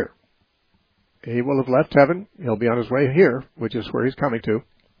way here. He will have left heaven. He'll be on his way here, which is where he's coming to.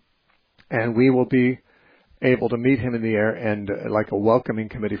 And we will be able to meet him in the air and like a welcoming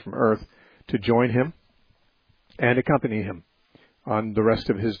committee from earth to join him and accompany him on the rest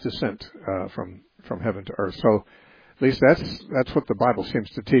of his descent from heaven to earth. So at least that's what the Bible seems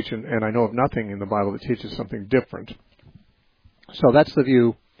to teach, and I know of nothing in the Bible that teaches something different. So that's the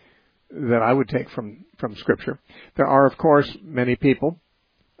view that I would take from Scripture. There are, of course, many people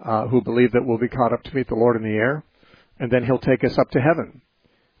who believe that we'll be caught up to meet the Lord in the air, and then he'll take us up to heaven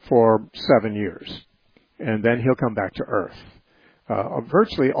for 7 years, and then he'll come back to earth.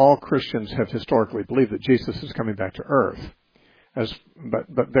 Virtually all Christians have historically believed that Jesus is coming back to earth.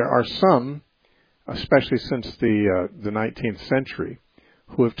 But there are some, especially since the 19th century,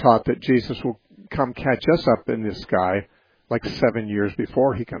 who have taught that Jesus will come catch us up in the sky like 7 years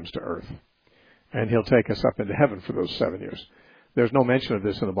before he comes to earth, and he'll take us up into heaven for those 7 years. There's no mention of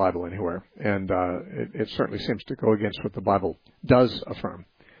this in the Bible anywhere, and it certainly seems to go against what the Bible does affirm.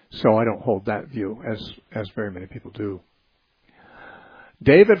 So I don't hold that view, as very many people do.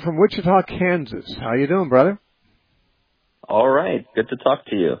 David from Wichita, Kansas. How you doing, brother? All right. Good to talk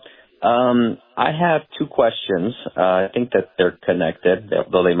to you. I have two questions. I think that they're connected,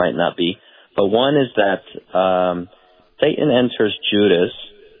 though they might not be. But one is that Satan enters Judas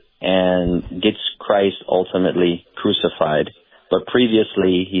and gets Christ ultimately crucified. But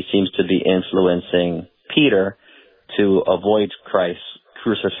previously, he seems to be influencing Peter to avoid Christ's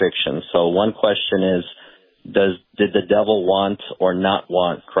crucifixion. So one question is, did the devil want or not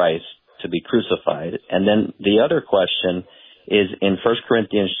want Christ to be crucified? And then the other question is in 1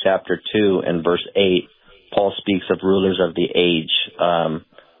 Corinthians chapter 2 and verse 8, Paul speaks of rulers of the age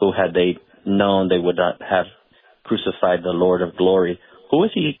who, had they known, they would not have crucified the Lord of glory. Who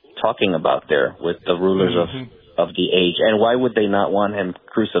is he talking about there with the rulers of the age? And why would they not want him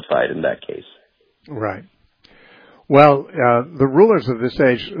crucified in that case? Right. Well, the rulers of this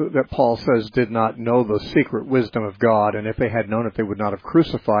age that Paul says did not know the secret wisdom of God, and if they had known it, they would not have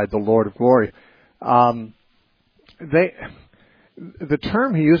crucified the Lord of glory. The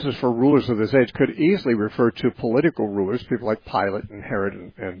term he uses for rulers of this age could easily refer to political rulers, people like Pilate and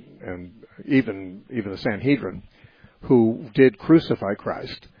Herod and even the Sanhedrin, who did crucify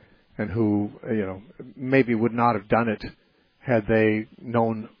Christ, and who maybe would not have done it had they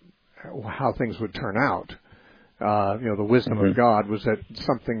known how things would turn out. The wisdom of God was that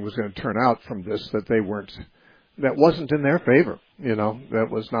something was going to turn out from this that wasn't in their favor. That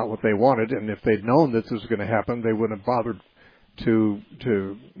was not what they wanted, and if they'd known that this was going to happen, they wouldn't have bothered to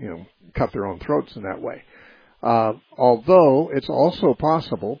cut their own throats in that way. Although it's also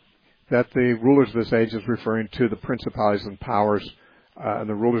possible that the rulers of this age is referring to the principalities and powers and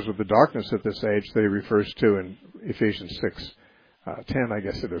the rulers of the darkness of this age that he refers to in Ephesians 6:10, I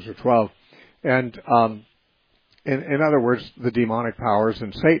guess it is, or 12. And in other words, the demonic powers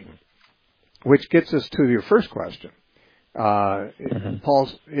and Satan, which gets us to your first question.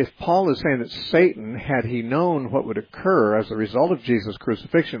 If Paul is saying that Satan, had he known what would occur as a result of Jesus'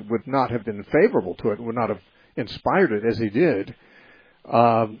 crucifixion, would not have been favorable to it, would not have inspired it as he did,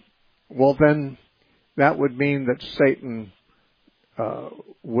 well then that would mean that Satan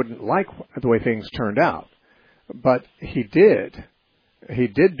wouldn't like the way things turned out. But he did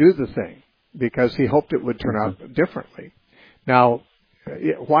do the thing because he hoped it would turn out differently. Now,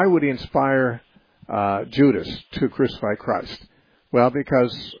 why would he inspire Judas to crucify Christ? Well,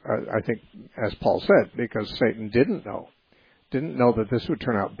 because I think, as Paul said, because Satan didn't know that this would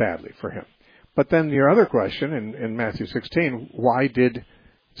turn out badly for him. But then your other question in Matthew 16, why did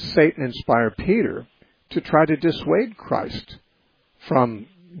Satan inspire Peter to try to dissuade Christ from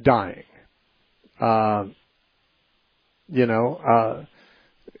dying? Why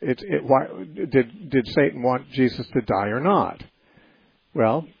did Satan want Jesus to die or not?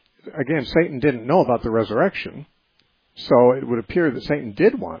 Well, again, Satan didn't know about the resurrection, so it would appear that Satan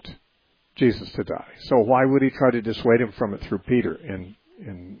did want Jesus to die. So why would he try to dissuade him from it through Peter in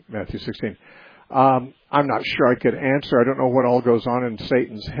Matthew 16? I'm not sure I could answer. I don't know what all goes on in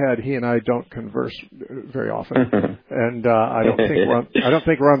Satan's head. He and I don't converse very often, and I don't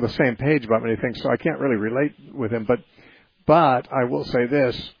think we're on the same page about many things. So I can't really relate with him. But I will say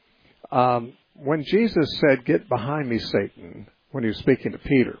this: when Jesus said, "Get behind me, Satan," when he was speaking to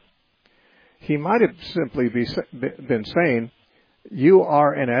Peter, he might have simply been saying, "You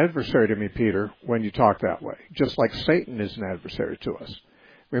are an adversary to me, Peter, when you talk that way, just like Satan is an adversary to us."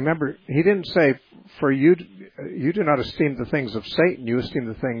 Remember, he didn't say, "For you do not esteem the things of Satan, you esteem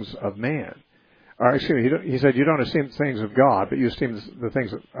the things of man." Or excuse me, he said, "You don't esteem the things of God, but you esteem the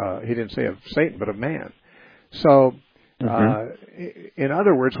things of," he didn't say of Satan, but of man. So, in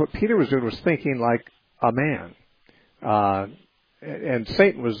other words, what Peter was doing was thinking like a man. And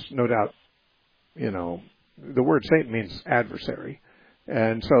Satan was no doubt, the word Satan means adversary.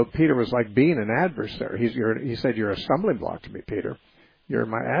 And so Peter was like being an adversary. He said, "You're a stumbling block to me, Peter. You're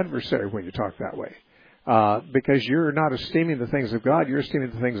my adversary when you talk that way. Because you're not esteeming the things of God, you're esteeming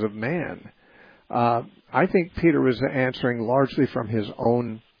the things of man." I think Peter was answering largely from his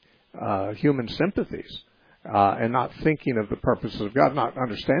own human sympathies, and not thinking of the purposes of God, not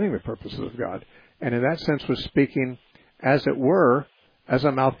understanding the purposes of God. And in that sense was speaking, as it were, as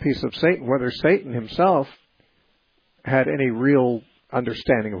a mouthpiece of Satan, whether Satan himself had any real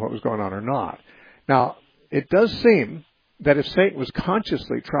understanding of what was going on or not. Now, it does seem that if Satan was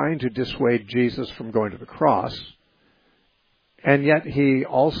consciously trying to dissuade Jesus from going to the cross, and yet he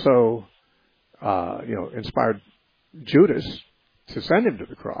also, inspired Judas to send him to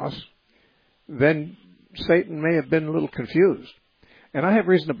the cross, then Satan may have been a little confused. And I have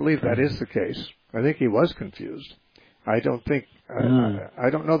reason to believe that is the case. I think he was confused. I don't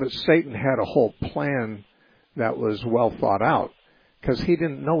know that Satan had a whole plan that was well thought out, because he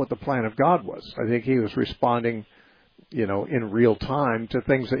didn't know what the plan of God was. I think he was responding, in real time to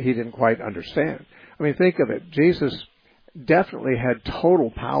things that he didn't quite understand. I mean, think of it. Jesus definitely had total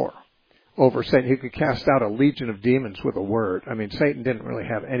power over Satan. He could cast out a legion of demons with a word. I mean, Satan didn't really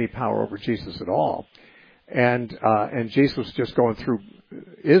have any power over Jesus at all. And Jesus was just going through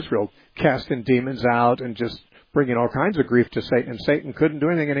Israel, casting demons out and just bringing all kinds of grief to Satan. And Satan couldn't do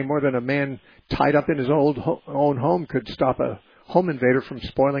anything any more than a man tied up in his own home could stop a home invader from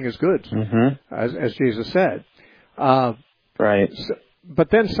spoiling his goods, as Jesus said. Right.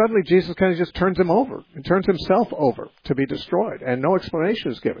 But then suddenly Jesus kind of just turns him over and turns himself over to be destroyed, and no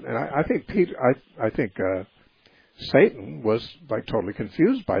explanation is given. And I think Satan was like totally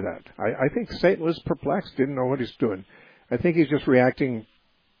confused by that. I think Satan was perplexed, didn't know what he's doing. I think he's just reacting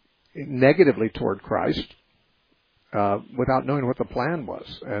negatively toward Christ without knowing what the plan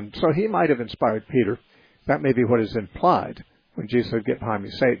was. And so he might have inspired Peter. That may be what is implied when Jesus said, "Get behind me,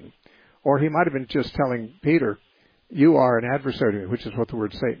 Satan." Or he might have been just telling Peter, "You are an adversary to me," which is what the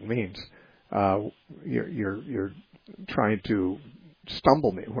word Satan means. You're trying to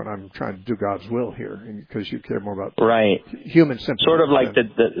stumble me when I'm trying to do God's will here, because you care more about human sympathy. Sort of like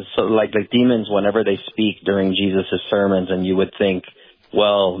the demons whenever they speak during Jesus' sermons, and you would think,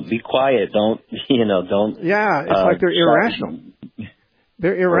 well, be quiet, don't. Yeah, it's like they're irrational.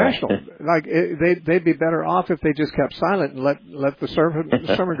 They're irrational. Like they'd be better off if they just kept silent and let the sermon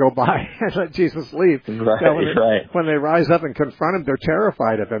go by and let Jesus leave. When they rise up and confront him, they're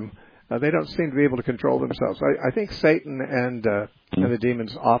terrified of him. They don't seem to be able to control themselves. I think Satan and the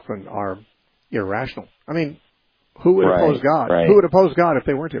demons often are irrational. I mean, who would oppose God? Who would oppose God if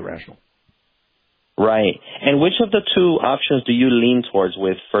they weren't irrational? Right. And which of the two options do you lean towards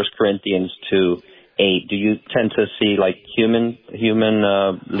with 1 Corinthians 2:8? Do you tend to see like human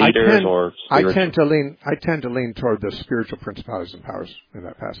leaders or spiritual? I tend to lean toward the spiritual principalities and powers in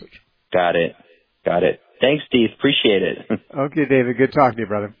that passage. Got it. Thanks, Steve. Appreciate it. Okay, David. Good talking to you,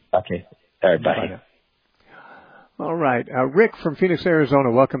 brother. Okay. All right. Bye. All right. Rick from Phoenix,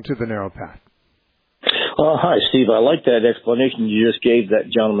 Arizona. Welcome to the Narrow Path. Hi, Steve. I like that explanation you just gave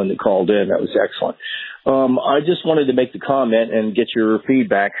that gentleman that called in. That was excellent. I just wanted to make the comment and get your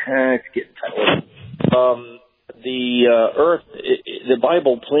feedback. It's getting kind of late. The earth, the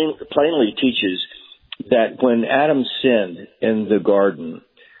Bible plainly teaches that when Adam sinned in the garden,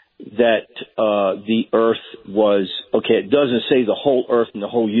 that the earth was, okay, it doesn't say the whole earth and the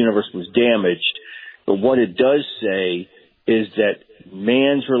whole universe was damaged, but what it does say is that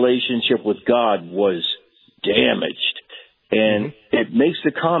man's relationship with God was damaged. And it makes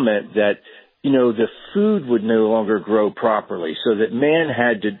the comment that, the food would no longer grow properly, so that man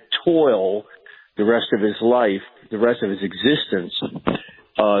had to toil the rest of his life, the rest of his existence.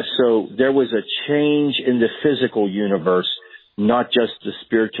 So there was a change in the physical universe, not just the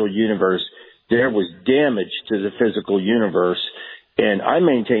spiritual universe. There was damage to the physical universe. And I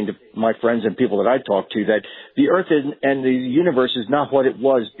maintain to my friends and people that I talk to that the earth and the universe is not what it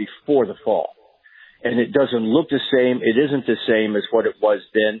was before the fall. And it doesn't look the same. It isn't the same as what it was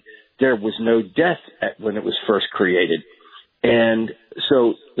then. There was no death when it was first created. And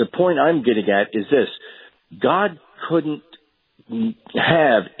so the point I'm getting at is this. God couldn't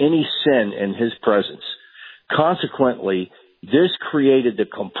have any sin in his presence. Consequently, this created the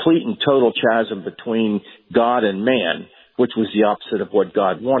complete and total chasm between God and man, which was the opposite of what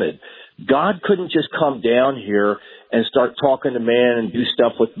God wanted. God couldn't just come down here and start talking to man and do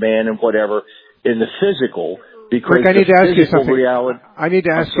stuff with man and whatever in the physical, because Rick, I need to ask you something. I need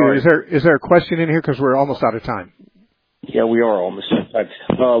to ask you, is there a question in here? Because we're almost out of time. Yeah, we are almost out of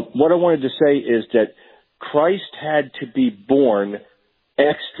time. What I wanted to say is that Christ had to be born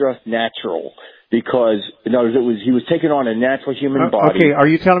extra natural because, he was taking on a natural human body. Okay, are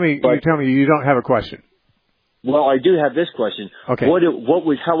you telling me you don't have a question? Well, I do have this question. Okay.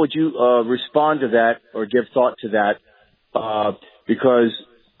 How would you respond to that or give thought to that? Because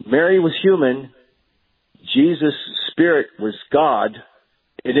Mary was human, Jesus' spirit was God,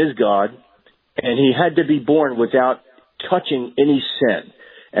 it is God, and he had to be born without touching any sin.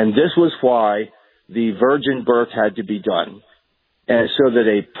 And this was why the virgin birth had to be done, and so that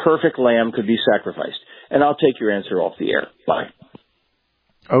a perfect lamb could be sacrificed. And I'll take your answer off the air. Bye.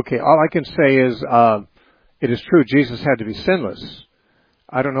 Okay, all I can say is it is true Jesus had to be sinless.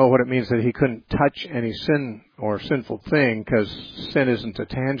 I don't know what it means that he couldn't touch any sin or sinful thing, because sin isn't a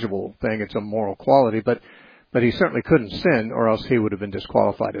tangible thing, it's a moral quality, but he certainly couldn't sin, or else he would have been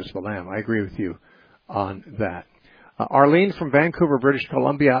disqualified as the lamb. I agree with you on that. Arlene from Vancouver, British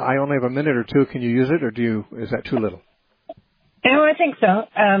Columbia, I only have a minute or two. Can you use it, or is that too little? No, I think so.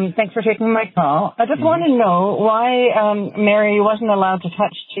 Thanks for taking my call. I just want to know why Mary wasn't allowed to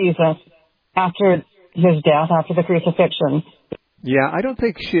touch Jesus after his death, after the crucifixion. Yeah, I don't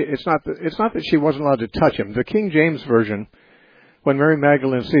think it's not that she wasn't allowed to touch him. The King James Version, when Mary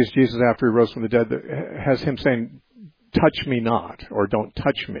Magdalene sees Jesus after he rose from the dead, has him saying, "Touch me not," or "Don't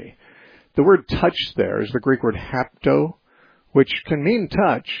touch me." The word touch there is the Greek word hapto, which can mean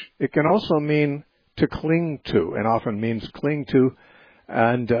touch. It can also mean to cling to, and often means cling to.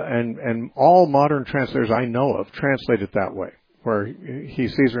 And all modern translators I know of translate it that way, where he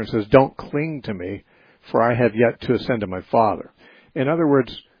sees her and says, "Don't cling to me, for I have yet to ascend to my Father." In other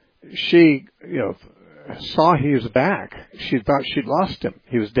words, she, saw he was back. She thought she'd lost him.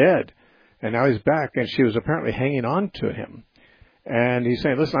 He was dead, and now he's back, and she was apparently hanging on to him. And he's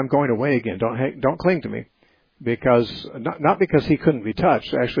saying, "Listen, I'm going away again. Don't cling to me," because not because he couldn't be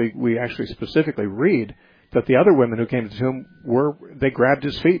touched. Actually, we specifically read that the other women who came to him they grabbed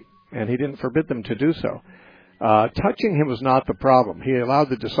his feet, and he didn't forbid them to do so. Touching him was not the problem. He allowed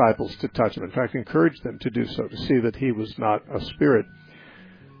the disciples to touch him. In fact, encouraged them to do so, to see that he was not a spirit.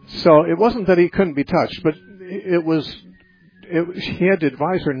 So it wasn't that he couldn't be touched, but he had to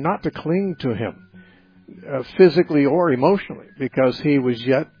advise her not to cling to him, physically or emotionally, because he was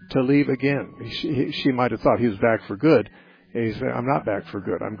yet to leave again. She might have thought he was back for good. He said, "I'm not back for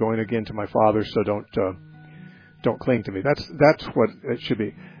good. I'm going again to my Father, so don't cling to me." That's what it should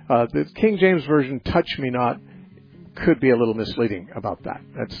be. The King James Version, "touch me not," could be a little misleading about that.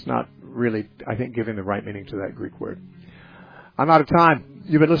 That's not really, I think, giving the right meaning to that Greek word. I'm out of time.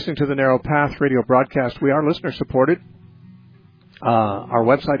 You've been listening to the Narrow Path radio broadcast. We are listener supported. Our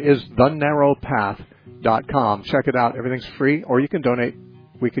website is thenarrowpath.com. Check it out. Everything's free, or you can donate.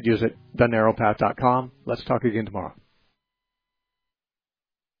 We could use it, thenarrowpath.com. Let's talk again tomorrow.